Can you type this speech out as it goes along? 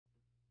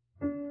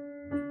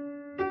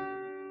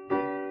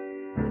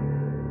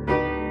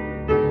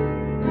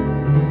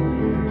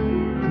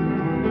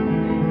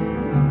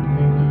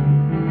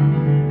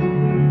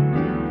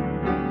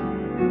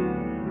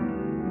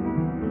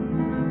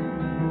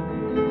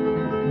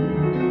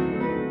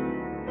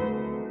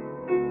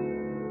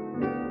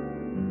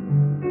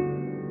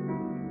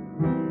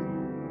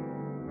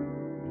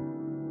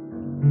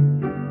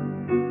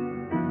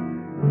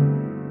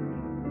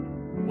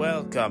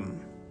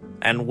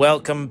and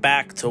welcome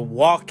back to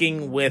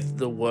Walking with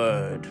the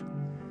Word,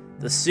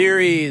 the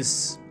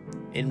series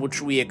in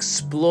which we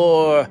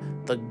explore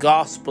the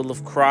gospel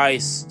of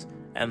Christ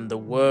and the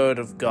Word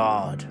of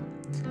God,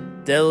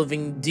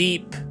 delving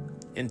deep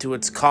into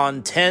its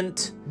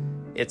content,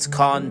 its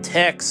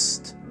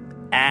context,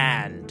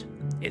 and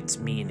its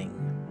meaning.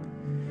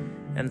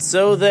 And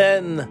so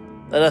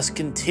then, let us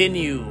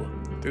continue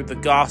through the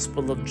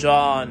Gospel of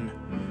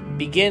John,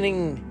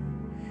 beginning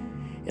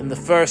in the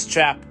first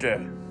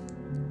chapter,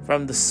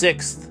 from the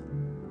 6th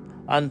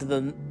unto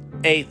the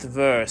 8th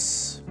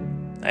verse.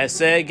 I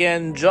say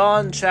again,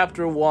 John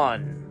chapter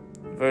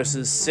 1,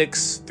 verses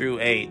 6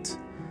 through 8.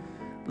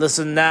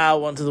 Listen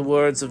now unto the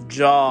words of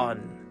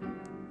John,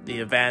 the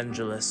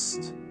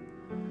evangelist.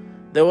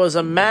 There was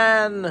a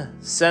man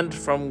sent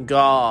from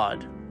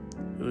God,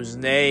 whose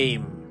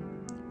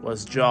name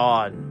was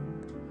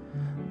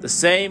John. The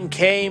same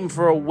came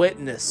for a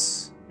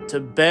witness, to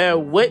bear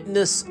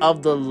witness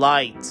of the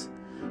light,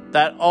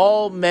 that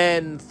all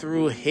men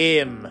through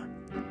him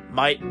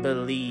might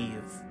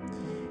believe.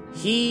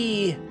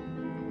 He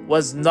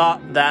was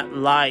not that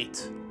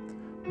light,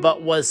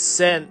 but was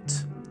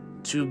sent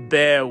to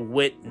bear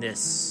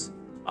witness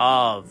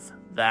of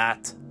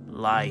that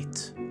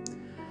light.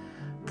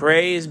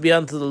 Praise be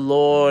unto the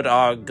Lord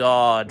our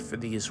God for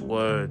these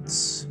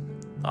words.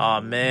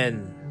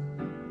 Amen.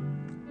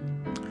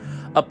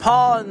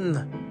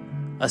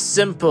 Upon a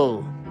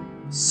simple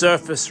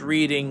surface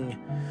reading,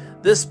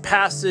 this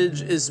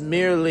passage is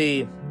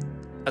merely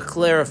a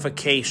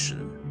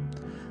clarification,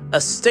 a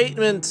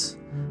statement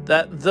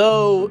that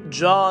though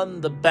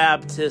John the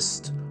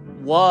Baptist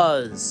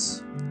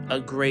was a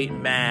great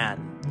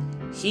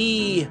man,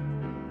 he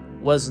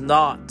was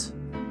not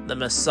the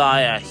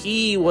Messiah.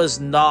 He was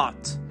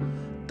not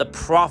the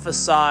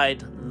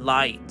prophesied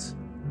light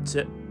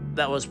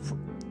that was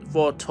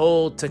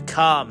foretold to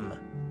come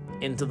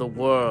into the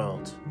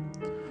world.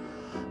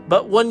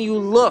 But when you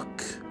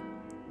look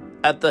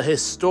at the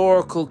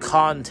historical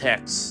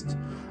context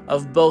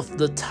of both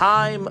the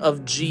time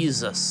of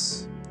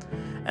Jesus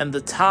and the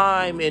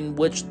time in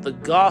which the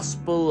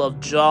Gospel of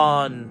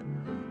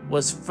John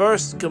was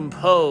first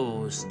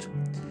composed,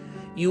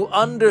 you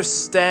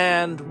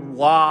understand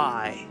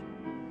why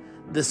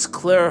this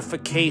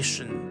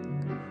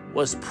clarification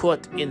was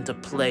put into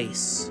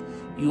place.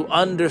 You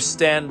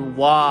understand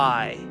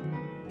why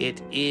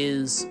it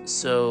is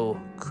so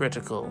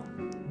critical.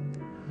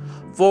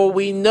 For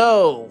we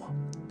know,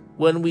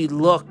 when we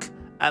look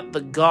at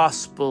the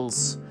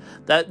Gospels,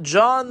 that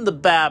John the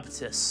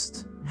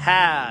Baptist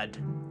had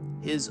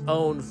his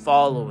own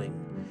following,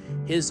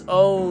 his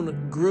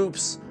own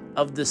groups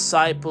of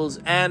disciples,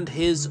 and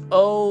his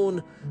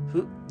own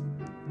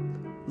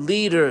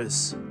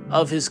leaders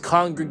of his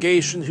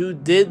congregation who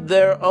did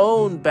their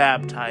own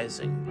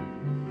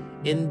baptizing.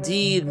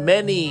 Indeed,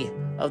 many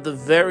of the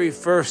very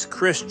first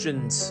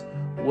Christians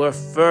were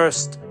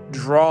first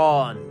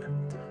drawn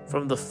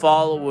from the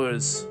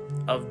followers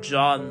of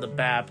John the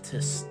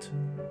Baptist.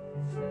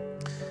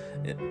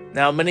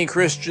 Now, many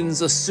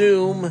Christians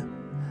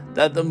assume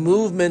that the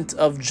movement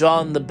of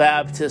John the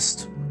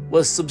Baptist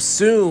was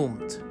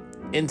subsumed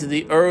into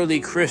the early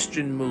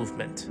Christian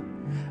movement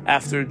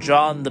after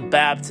John the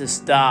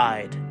Baptist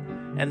died,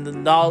 and the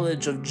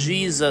knowledge of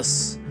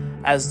Jesus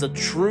as the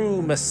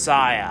true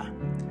Messiah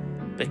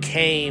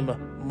became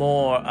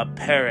more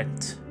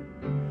apparent.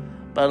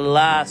 But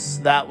alas,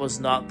 that was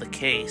not the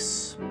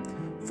case.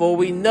 For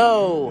we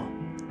know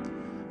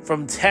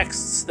from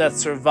texts that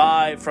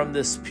survive from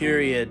this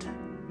period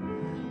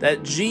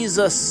that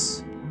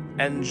Jesus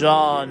and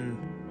John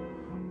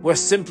were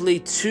simply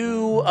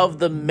two of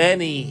the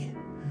many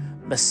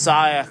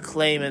Messiah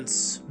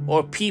claimants,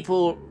 or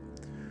people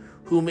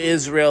whom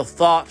Israel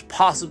thought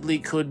possibly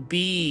could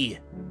be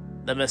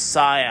the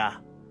Messiah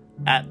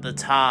at the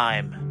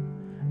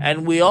time.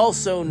 And we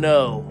also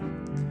know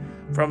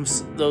from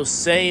those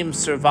same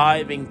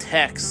surviving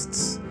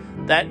texts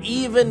that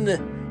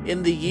even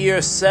in the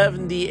year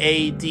 70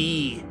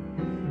 A.D.,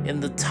 in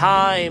the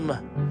time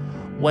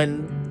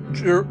when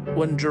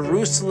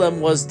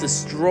Jerusalem was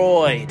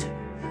destroyed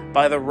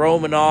by the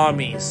Roman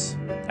armies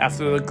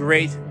after the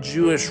great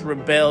Jewish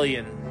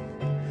rebellion,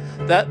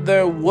 that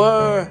there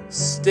were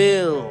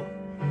still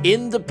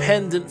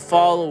independent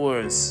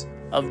followers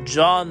of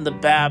John the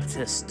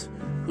Baptist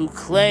who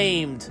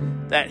claimed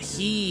that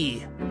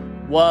he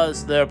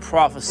was their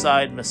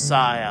prophesied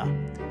Messiah,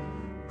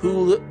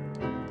 who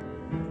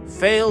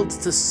failed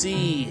to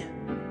see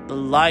the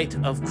light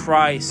of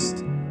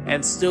Christ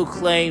and still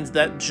claimed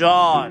that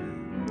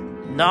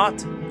John,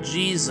 not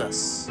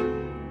Jesus,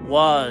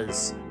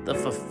 was the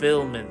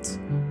fulfillment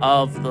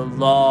of the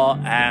law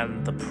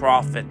and the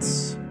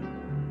prophets.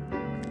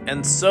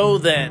 And so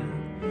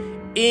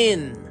then,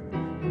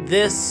 in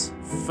this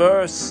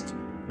first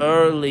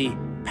early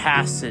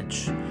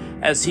passage,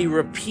 as he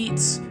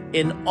repeats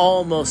in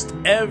almost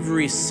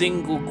every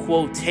single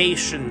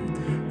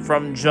quotation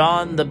from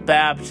John the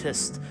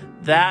Baptist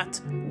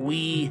that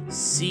we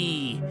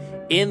see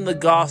in the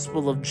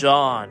Gospel of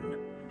John,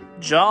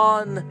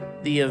 John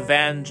the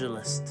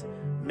evangelist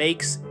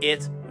makes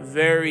it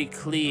very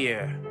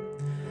clear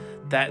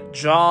that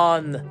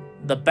John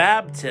the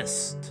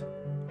Baptist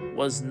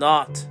was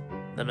not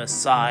the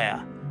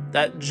Messiah,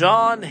 that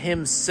John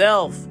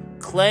himself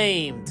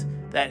claimed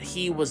that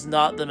he was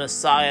not the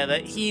Messiah,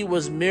 that he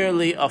was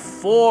merely a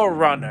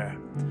forerunner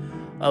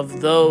of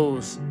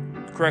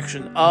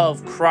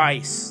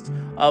Christ,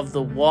 of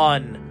the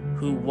one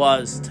who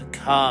was to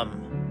come.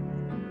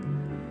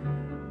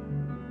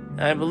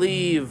 And I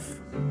believe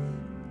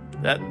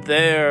that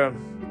there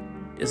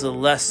is a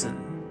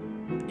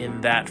lesson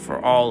in that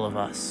for all of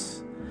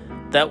us.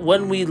 That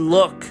when we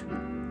look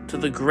to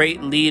the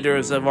great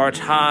leaders of our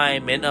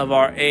time and of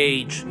our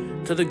age,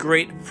 to the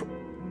great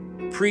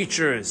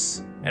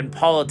preachers and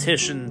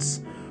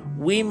politicians,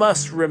 we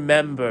must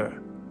remember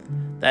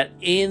that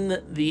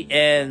in the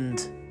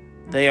end,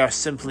 they are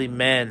simply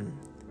men,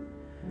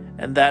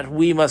 and that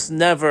we must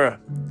never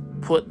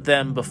put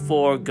them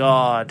before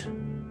God.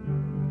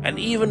 And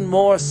even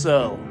more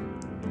so,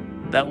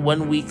 that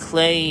when we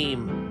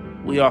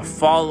claim we are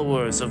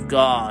followers of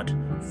God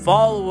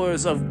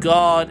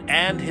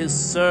and His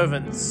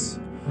servants,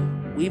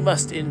 we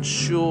must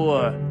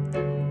ensure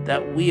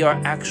that we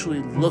are actually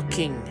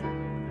looking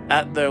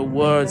at their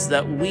words,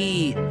 that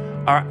we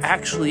are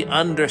actually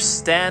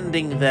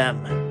understanding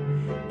them,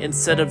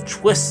 instead of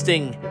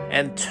twisting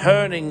and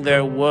turning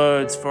their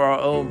words for our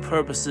own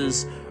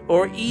purposes,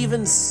 or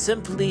even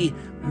simply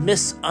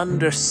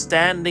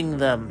misunderstanding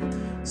them,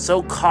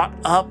 so caught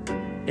up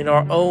in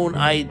our own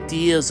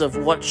ideas of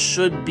what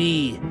should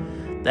be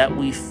that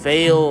we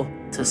fail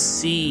to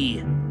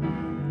see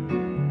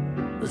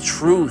the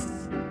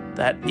truth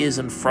that is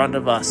in front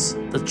of us,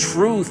 the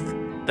truth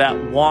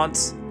that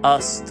wants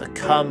us to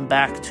come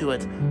back to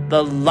it,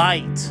 the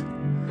light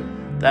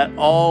that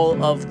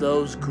all of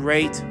those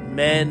great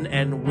men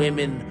and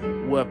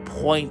women were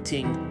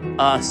pointing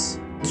us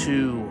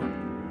to.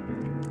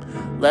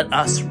 Let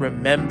us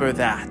remember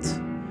that,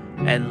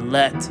 and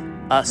let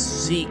us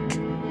seek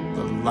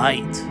the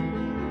light,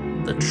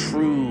 the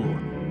true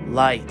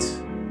light,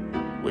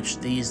 which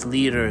these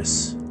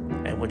leaders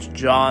and which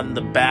John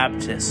the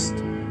Baptist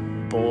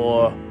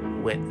bore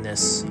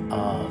witness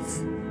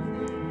of.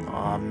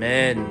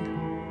 Amen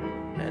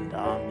and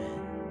amen.